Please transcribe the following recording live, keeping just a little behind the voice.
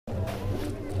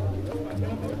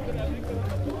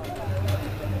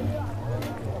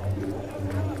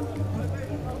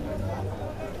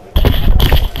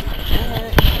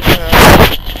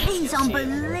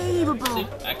Unbelievable.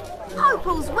 Hope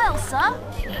all's well, sir.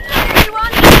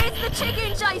 Everyone, it's the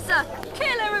chicken chaser.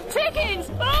 Killer of chickens.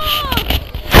 Oh!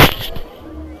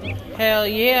 Hell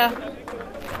yeah.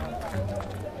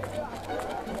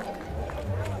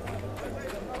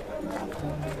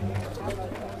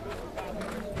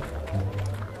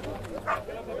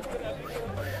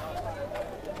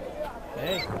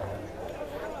 Hey.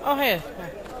 Oh, hey.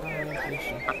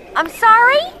 I'm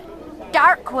sorry?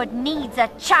 Darkwood needs a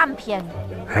champion.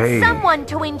 Hey. Someone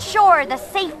to ensure the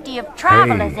safety of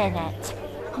travelers in it.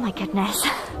 Oh my goodness.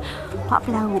 What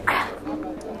bloke.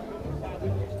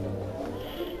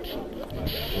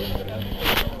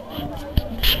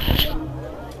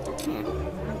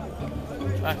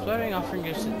 By flirting, offering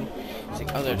gifts and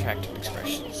seek other attractive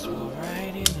expressions.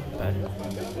 Variety the better.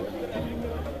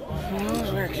 Who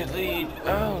knows where it could lead?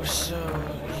 Oh, so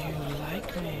you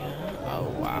like me, huh? Oh,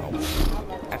 wow.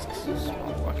 That's a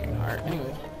small fucking heart.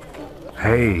 Anyway.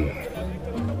 Hey.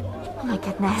 Oh my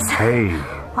goodness. Hey.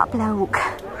 What bloke.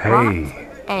 Hey.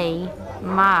 What a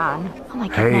man. Oh my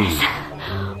goodness.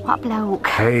 Hey. What bloke.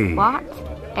 Hey. What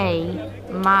a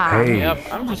man. Hey. Yep,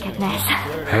 Oh my goodness.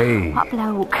 Hey. What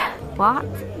bloke. What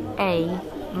a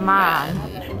man.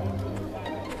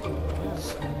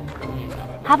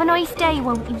 Have a nice day,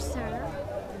 won't you, sir?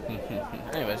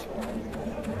 Anyways.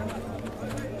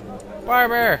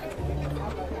 Barber!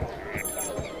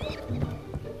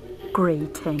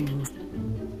 Greetings.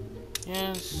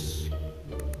 Yes.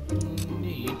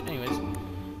 Indeed. Anyways.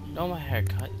 No, my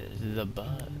haircut is the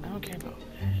butt. I don't care about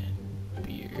head.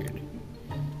 Beard.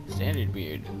 Standard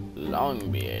beard.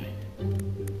 Long beard.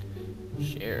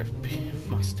 Sheriff beard.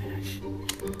 Mustache.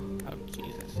 Oh,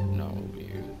 Jesus. No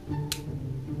beard.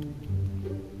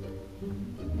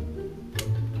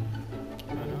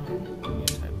 I don't know.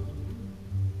 Yes,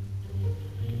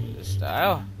 give you this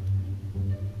style.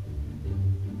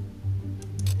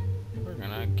 We're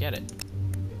gonna get it.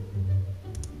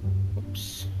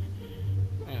 Whoops.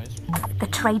 Anyways. The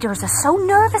traders are so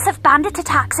nervous of bandit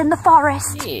attacks in the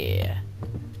forest. Yeah.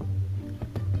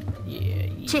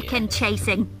 Chicken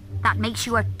chasing. That makes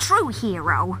you a true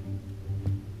hero.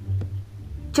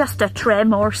 Just a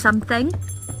trim or something.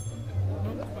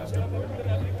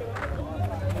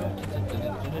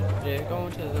 They're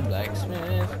going to the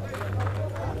blacksmith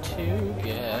to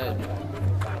get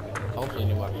hopefully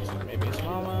new weapons. Maybe a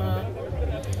small one.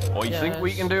 I think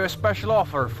we can do a special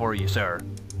offer for you, sir.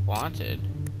 Wanted?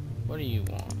 What do you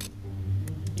want?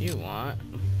 You want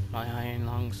my iron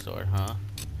longsword, huh?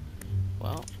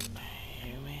 Well,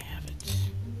 you may have it.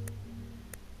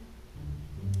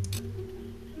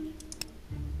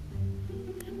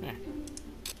 There.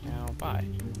 Now buy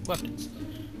weapons.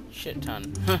 Shit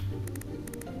ton.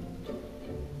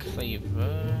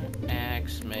 Cleaver,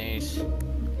 axe, mace,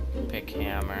 pick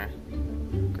hammer,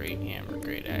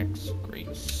 great axe,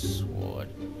 great sword.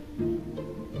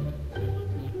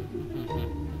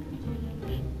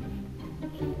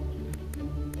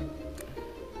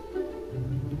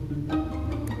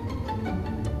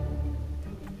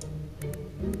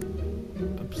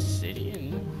 Obsidian?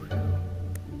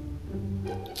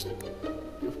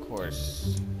 Of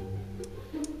course.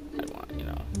 I'd want, you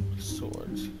know,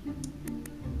 swords.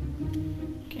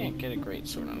 Can't get a great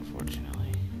sword,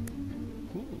 unfortunately.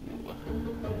 Ooh,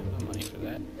 no money for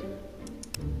that.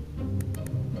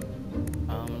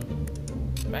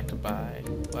 Back to buy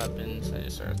weapons. I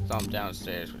just sort of thumped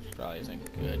downstairs, which probably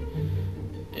isn't good.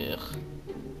 Ugh.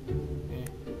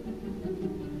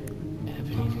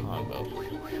 Ebony longbow.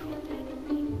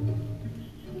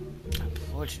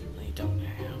 Unfortunately, don't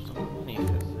have the money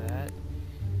for that.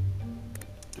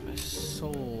 I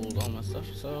sold all my stuff,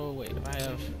 so wait, if I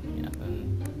have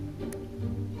nothing.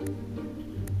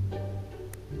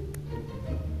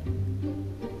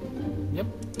 Yep,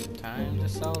 time to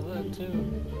sell that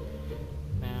too.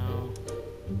 Now,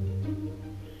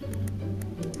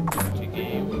 the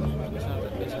game.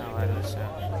 It's not right on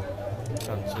sound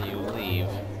until you leave.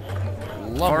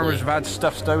 Lovely. Farmers have had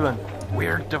stuff stolen.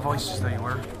 Weird devices they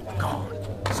were. Gone.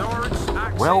 Swords,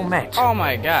 axes. Well met. Oh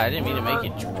my god, I didn't mean to make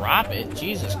you drop it.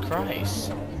 Jesus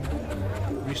Christ.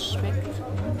 Respect.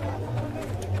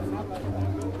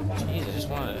 Jeez, I just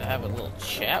wanted to have a little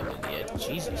chat with you.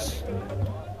 Jesus.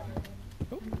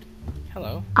 Oh,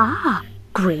 hello. Ah,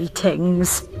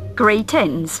 greetings.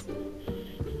 Greetings.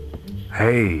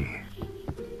 Hey.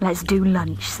 Let's do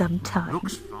lunch sometime.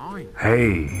 Looks fine.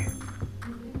 Hey.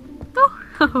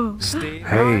 Stay.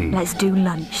 Hey. Let's do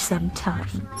lunch sometime.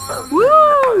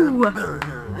 Woo!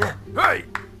 Hey!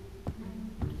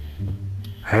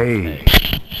 Hey.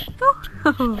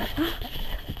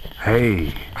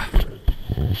 Hey.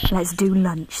 Let's do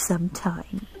lunch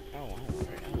sometime. Oh, wow.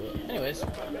 Anyway.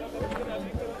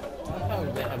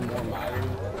 more modern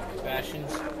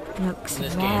fashions. Looks In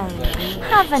this well. game, but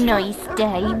Have a nice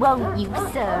day, won't you,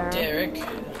 sir? Derek,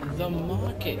 the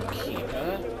market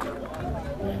keeper.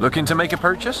 Looking to make a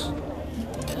purchase?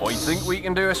 I think we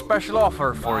can do a special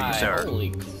offer for you, sir.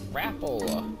 Holy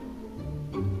crapple.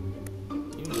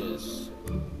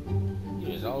 You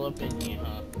just all up in here,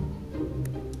 huh?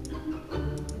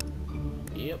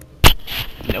 Yep.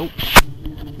 Nope.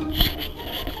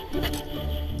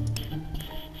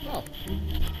 Oh.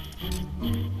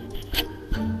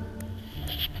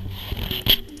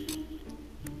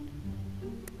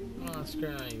 Oh, that's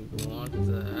great. I want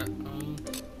that.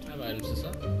 I have items to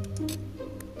sell.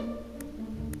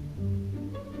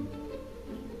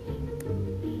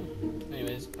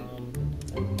 Anyways,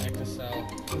 back to sell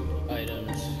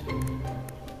items.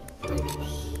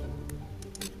 Produce.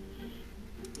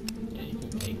 Yeah, you can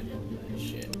take all that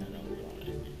shit. I don't want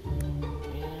it.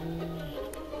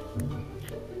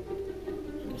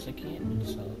 And guess I can't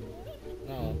sell it.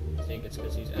 No, I think it's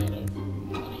because he's out of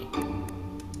money.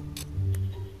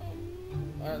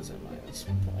 That's mine. It's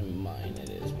probably mine. It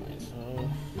is mine. So.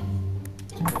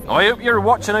 I hope you're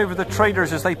watching over the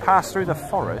traders as they pass through the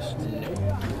forest. Nope.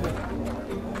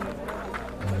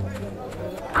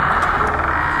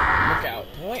 Look out,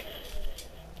 boy.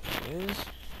 There it is.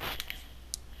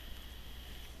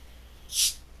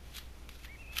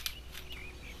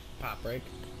 Pop break.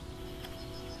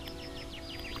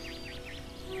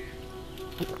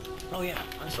 Oh yeah,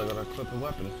 I still gotta equip a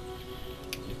weapon.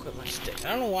 Equip my stick. I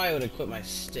don't know why I would equip my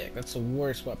stick. That's the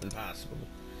worst weapon possible.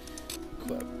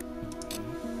 Equip.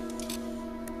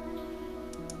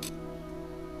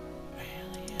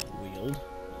 Hell yeah, wield.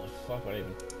 What the fuck would I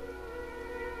even...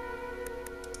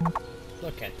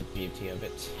 Look at the beauty of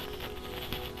it.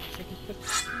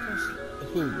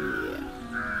 Ooh, yeah.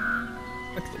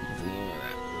 Look at the gleam of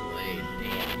that blade,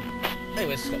 damn.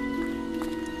 Anyways, let's go.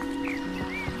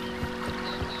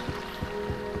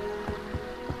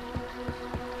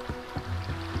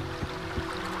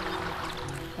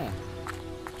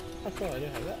 Oh, cool, I do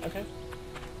have that, okay.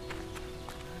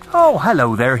 Oh,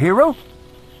 hello there, hero.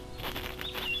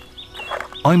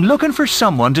 I'm looking for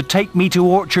someone to take me to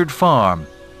Orchard Farm.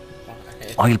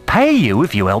 I'll pay you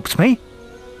if you helps me.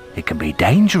 It can be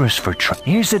dangerous for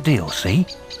Here's the deal, see?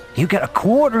 You get a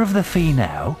quarter of the fee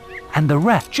now, and the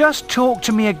rest. Just talk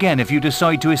to me again if you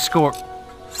decide to escort. I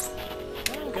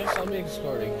guess I'll be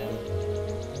escorting him.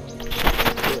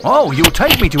 Oh, you'll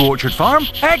take me to Orchard Farm?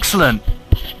 Excellent!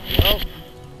 Nope.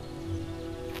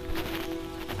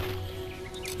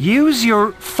 Use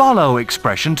your follow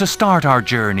expression to start our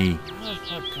journey. How the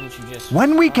fuck couldn't you just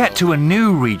When we get to follow? a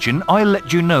new region, I'll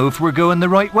let you know if we're going the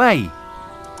right way.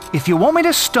 If you want me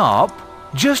to stop,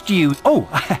 just use... Oh,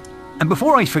 and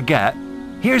before I forget,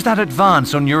 here's that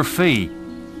advance on your fee.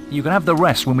 You can have the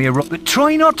rest when we arrive. But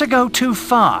try not to go too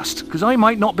fast, because I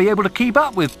might not be able to keep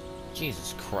up with...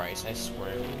 Jesus Christ, I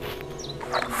swear.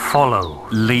 Follow.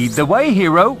 Lead the way,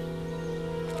 hero.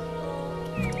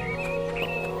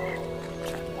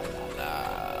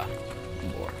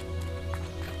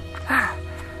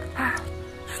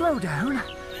 Slow down.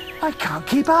 I can't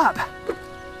keep up.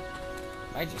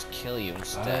 I just kill you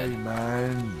instead.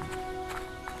 man.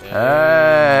 Hey.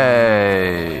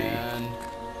 Man.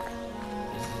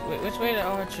 Wait, which way to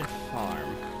Orchard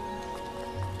Farm?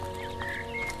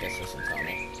 Guess this will tell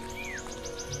me.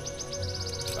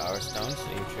 Powerstone,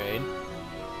 City Trade.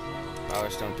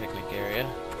 Powerstone Picnic Area.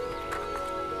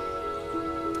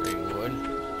 Greenwood.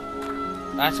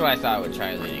 That's what I thought it would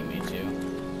try leading me to.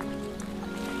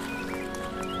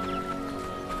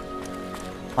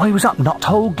 I was up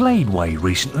Knothole Glade Way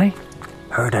recently.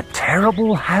 Heard a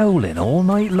terrible howling all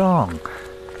night long.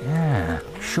 Yeah,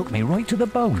 shook me right to the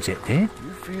bones, it did.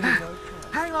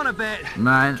 Hang on a bit.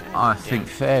 Man, I think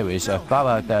fairies have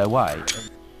burrowed their way.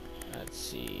 Let's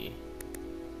see.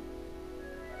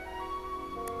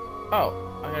 Oh,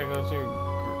 I gotta go through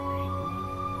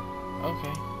Greenwood.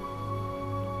 Okay.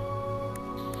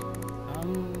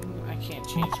 I can't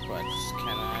change butts,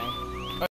 can I?